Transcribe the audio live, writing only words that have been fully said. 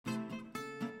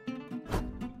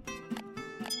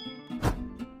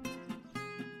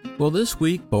Well, this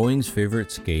week, Boeing's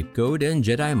favorite scapegoat and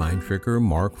Jedi mind tricker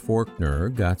Mark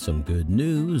Forkner got some good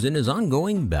news in his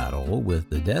ongoing battle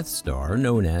with the Death Star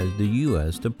known as the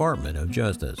U.S. Department of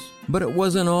Justice. But it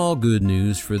wasn't all good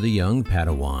news for the young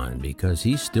Padawan because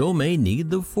he still may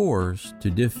need the Force to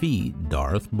defeat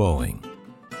Darth Boeing.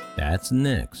 That's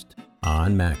next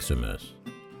on Maximus.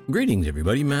 Greetings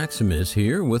everybody, Maximus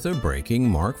here with a breaking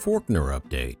Mark Forkner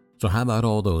update. So how about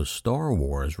all those Star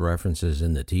Wars references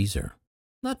in the teaser?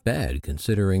 Not bad,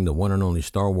 considering the one and only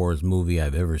Star Wars movie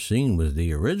I've ever seen was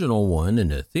the original one in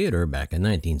the theater back in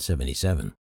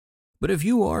 1977. But if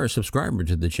you are a subscriber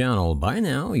to the channel, by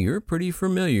now you're pretty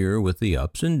familiar with the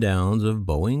ups and downs of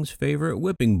Boeing's favorite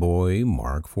whipping boy,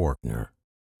 Mark Forkner.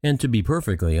 And to be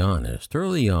perfectly honest,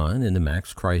 early on in the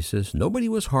Max crisis, nobody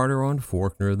was harder on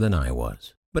Forkner than I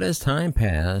was. But as time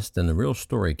passed and the real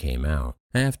story came out,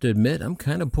 I have to admit I'm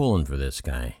kind of pulling for this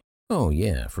guy. Oh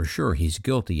yeah, for sure he's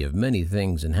guilty of many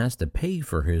things and has to pay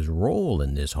for his role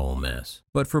in this whole mess.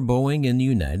 But for Boeing and the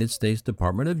United States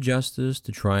Department of Justice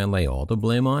to try and lay all the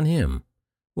blame on him,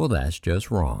 well, that's just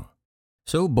wrong.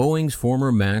 So Boeing's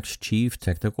former Max chief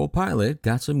technical pilot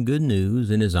got some good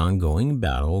news in his ongoing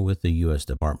battle with the U.S.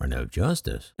 Department of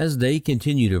Justice as they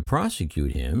continue to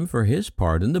prosecute him for his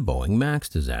part in the Boeing Max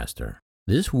disaster.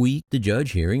 This week, the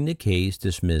judge hearing the case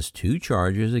dismissed 2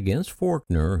 charges against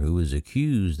Forkner, who is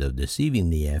accused of deceiving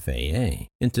the FAA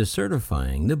into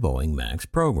certifying the Boeing Max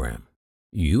program.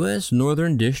 U.S.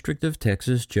 Northern District of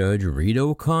Texas Judge Reed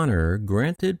O'Connor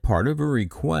granted part of a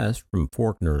request from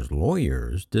Forkner's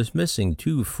lawyers dismissing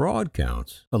 2 fraud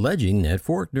counts, alleging that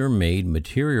Forkner made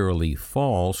materially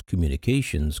false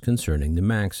communications concerning the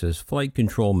Max's flight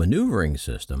control maneuvering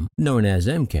system known as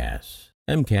MCAS.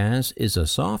 MCAS is a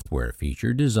software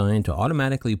feature designed to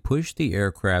automatically push the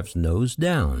aircraft's nose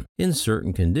down in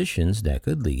certain conditions that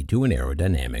could lead to an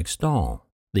aerodynamic stall.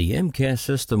 The MCAS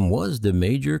system was the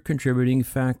major contributing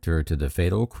factor to the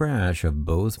fatal crash of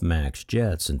both Max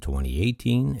jets in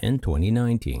 2018 and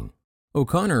 2019.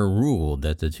 O'Connor ruled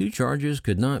that the 2 charges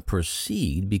could not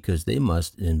proceed because they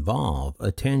must involve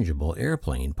a tangible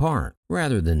airplane part,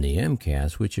 rather than the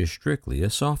MCAS, which is strictly a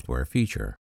software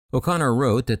feature. O'Connor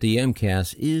wrote that the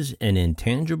MCAS is an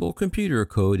intangible computer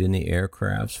code in the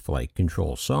aircraft's flight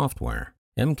control software.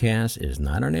 MCAS is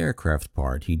not an aircraft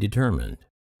part, he determined.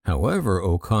 However,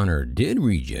 O'Connor did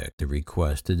reject the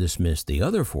request to dismiss the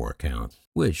other 4 counts,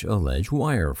 which allege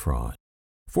wire fraud.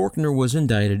 Forkner was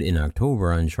indicted in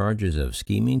October on charges of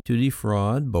scheming to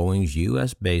defraud Boeing's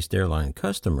U.S.-based airline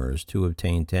customers to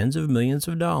obtain tens of millions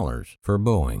of dollars for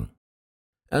Boeing.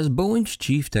 As Boeing's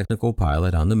chief technical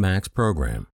pilot on the Max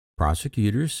program,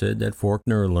 prosecutors said that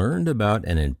Forkner learned about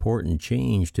an important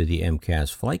change to the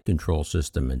MCAS flight control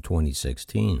system in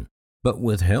 2016, but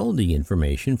withheld the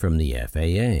information from the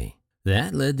FAA.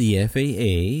 That led the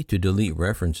FAA to delete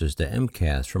references to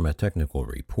MCAS from a technical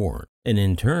report, and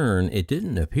in turn, it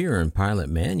didn't appear in pilot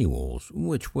manuals,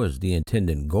 which was the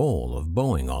intended goal of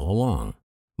Boeing all along.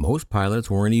 Most pilots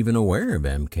weren't even aware of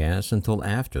MCAS until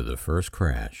after the first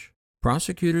crash.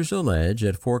 Prosecutors allege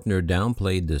that Forkner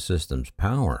downplayed the system's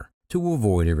power to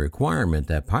avoid a requirement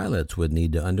that pilots would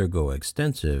need to undergo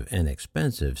extensive and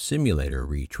expensive simulator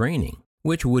retraining,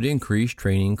 which would increase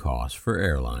training costs for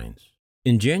airlines.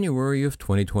 In January of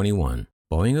 2021,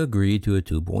 Boeing agreed to a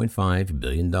 $2.5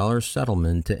 billion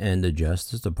settlement to end a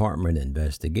Justice Department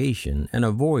investigation and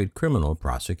avoid criminal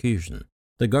prosecution.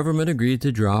 The government agreed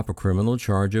to drop a criminal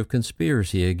charge of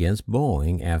conspiracy against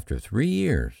Boeing after 3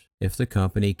 years if the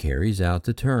company carries out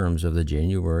the terms of the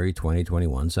January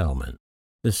 2021 settlement.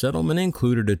 The settlement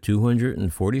included a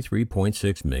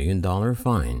 $243.6 million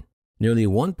fine, nearly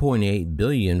 $1.8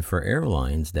 billion for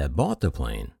airlines that bought the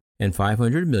plane, and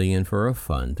 $500 million for a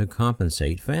fund to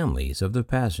compensate families of the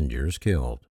passengers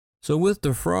killed. So with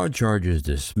the fraud charges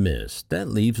dismissed, that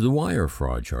leaves the wire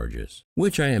fraud charges,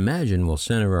 which I imagine will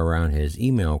center around his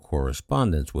email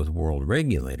correspondence with world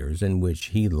regulators in which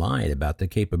he lied about the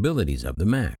capabilities of the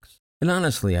Max. And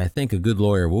honestly, I think a good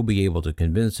lawyer will be able to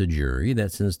convince a jury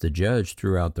that since the judge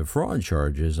threw out the fraud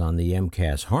charges on the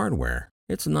MCAS hardware,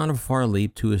 it's not a far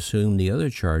leap to assume the other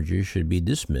charges should be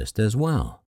dismissed as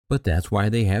well. But that's why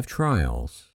they have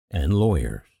trials and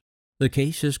lawyers. The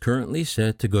case is currently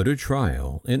set to go to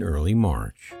trial in early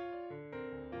March.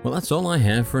 Well, that's all I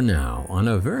have for now on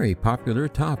a very popular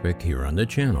topic here on the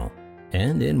channel,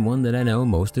 and in one that I know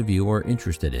most of you are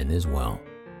interested in as well.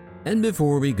 And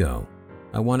before we go,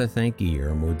 I want to thank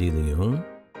Guillermo de Leon,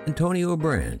 Antonio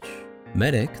Branch,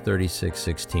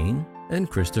 Medic3616,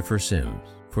 and Christopher Sims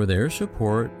for their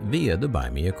support via the Buy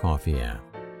Me a Coffee app.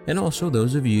 And also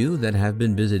those of you that have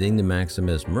been visiting the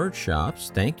Maximus merch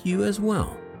shops, thank you as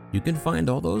well. You can find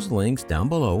all those links down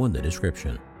below in the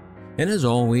description. And as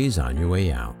always, on your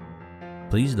way out,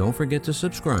 please don't forget to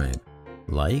subscribe,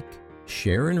 like,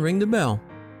 share, and ring the bell.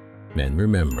 And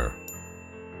remember,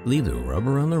 leave the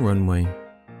rubber on the runway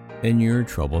and your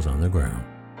troubles on the ground.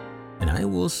 And I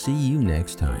will see you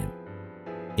next time.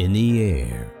 In the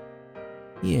air.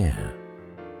 Yeah,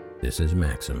 this is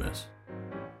Maximus.